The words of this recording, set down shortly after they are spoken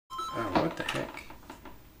Oh, what the heck?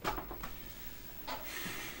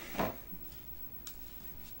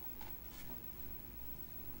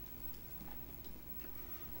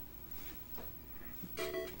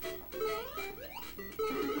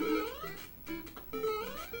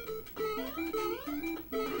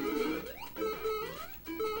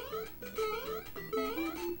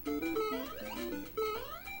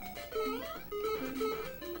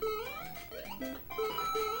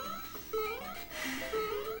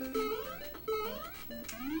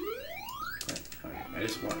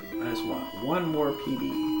 I just want one more PB.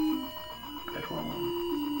 I just want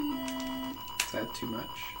one. Is that too much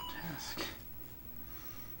task?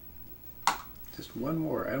 Just one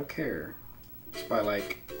more. I don't care. Just by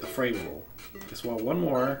like a frame roll. Just want one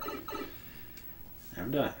more. I'm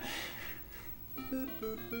done.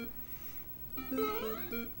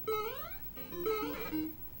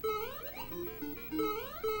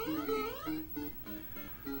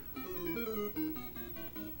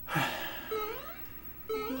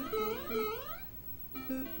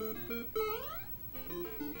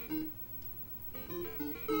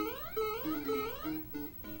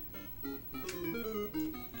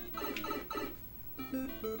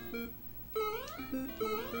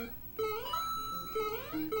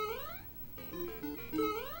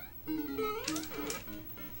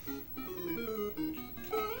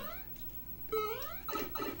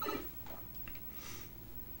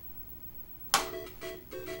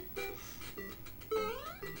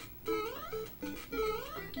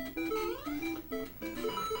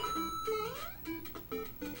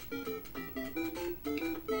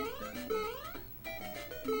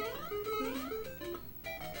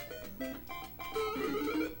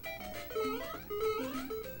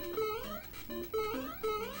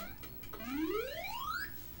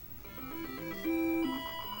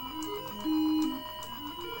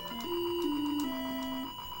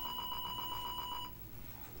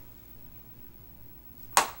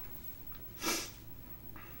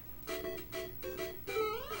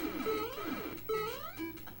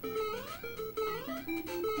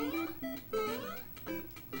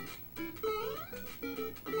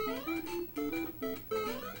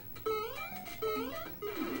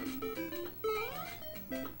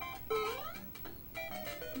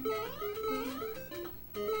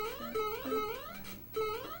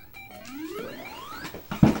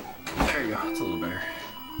 There you go. It's a little better.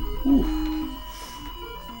 Ooh.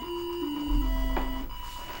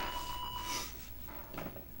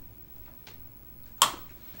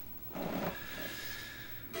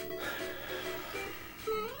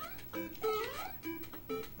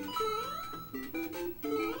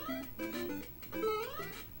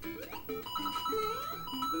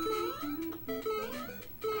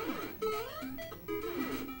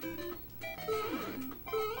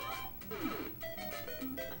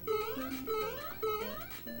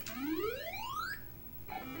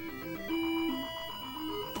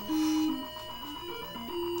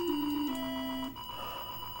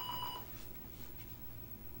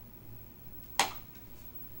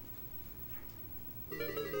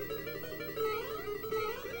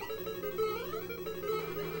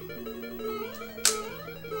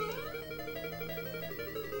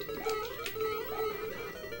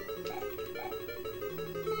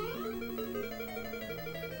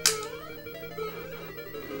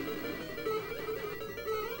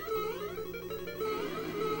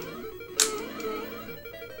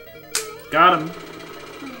 Got him.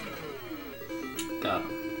 Got him.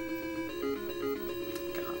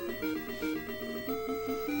 Got him.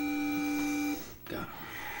 Got him.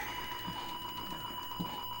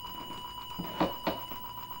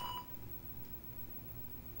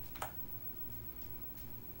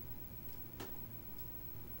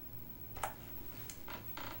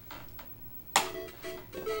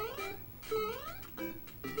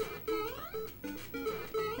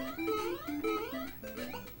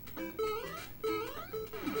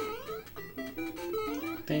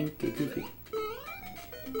 Thank you, Goofy.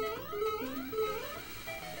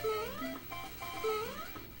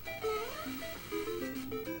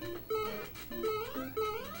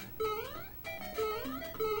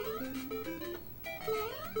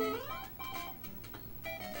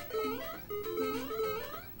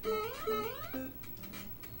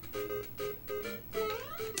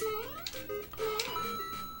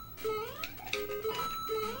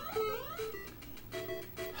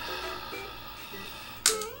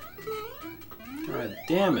 God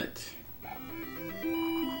damn it.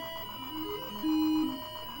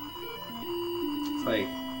 It's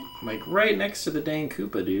like right next to the dang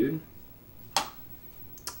Koopa, dude.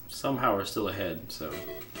 Somehow we're still ahead, so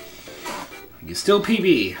I can still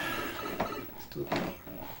PB. Still PB.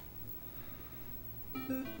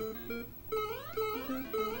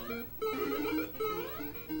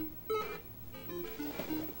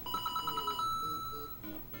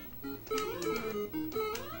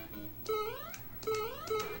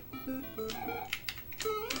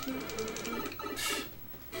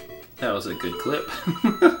 That was a good clip.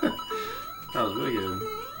 That was really good.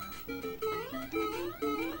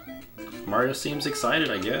 Mario seems excited,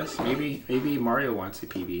 I guess. Maybe Mario wants a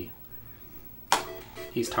PB.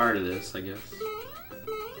 He's tired of this, I guess.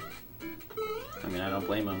 I mean, I don't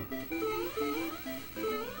blame him.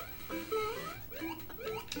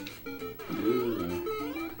 Ooh.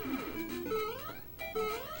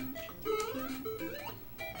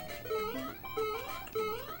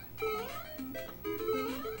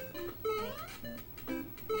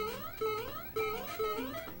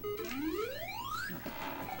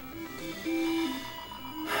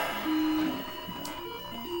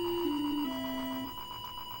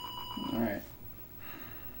 All right.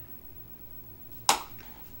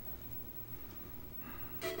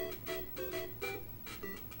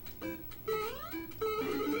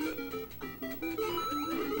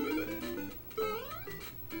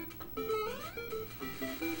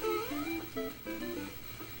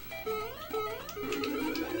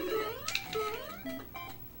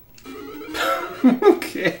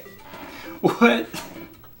 Okay. What?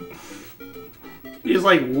 He's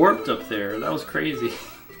like warped up there. That was crazy.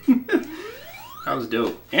 That was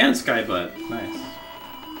dope. And Skybutt. Nice.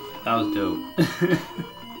 That was dope.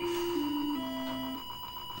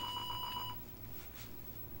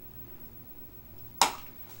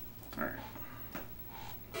 Alright.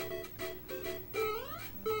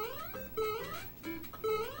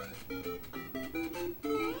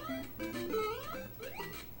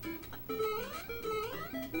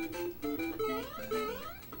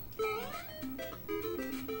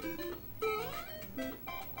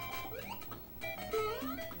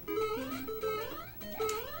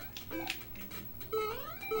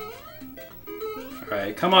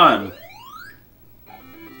 Alright, come on.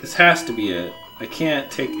 This has to be it. I can't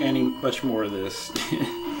take any much more of this.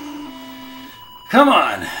 Come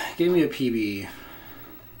on! Give me a PB.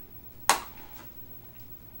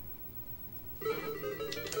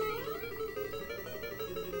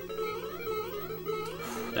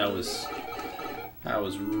 That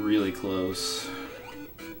was really close.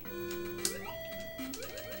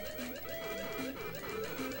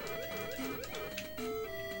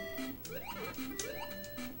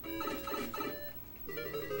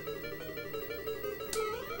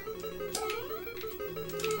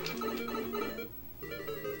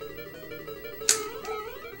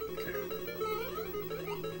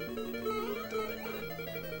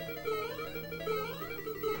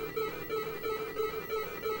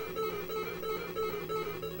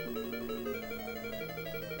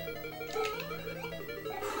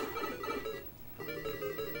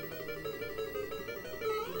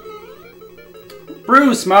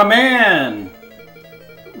 Bruce, my man!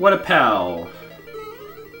 What a pal.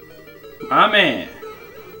 My man.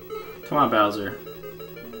 Come on, Bowser.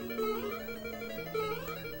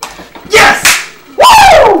 Yes!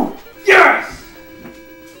 Woo! Yes!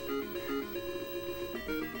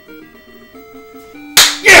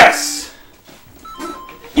 Yes!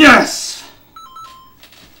 Yes!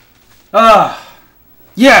 Ah!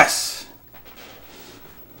 Yes!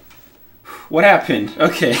 What happened?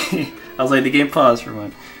 Okay. I was like, the game paused for a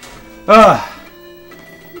moment.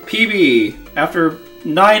 PB, after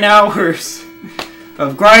 9 hours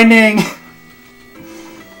of grinding,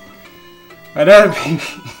 another PB.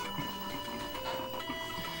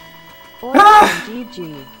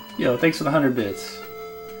 GG. Yo, thanks for the 100 bits.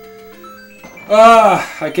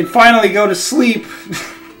 I can finally go to sleep.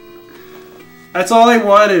 That's all I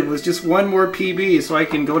wanted, was just one more PB so I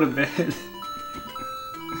can go to bed.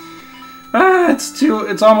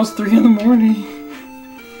 It's almost 3 in the morning.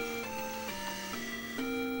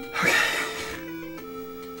 Okay.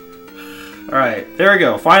 Alright, there we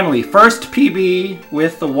go. Finally, first PB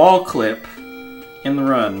with the wall clip in the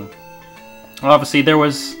run. Obviously, there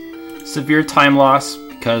was severe time loss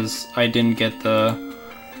because I didn't get the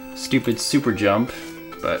stupid super jump,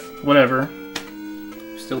 but whatever.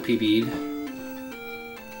 Still PB'd.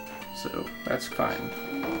 So, that's fine.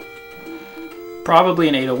 Probably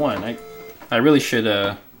an 801. I really should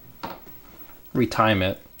retime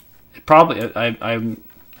it. It probably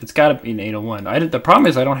it's got to be an 801. The problem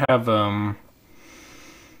is I don't have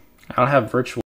virtual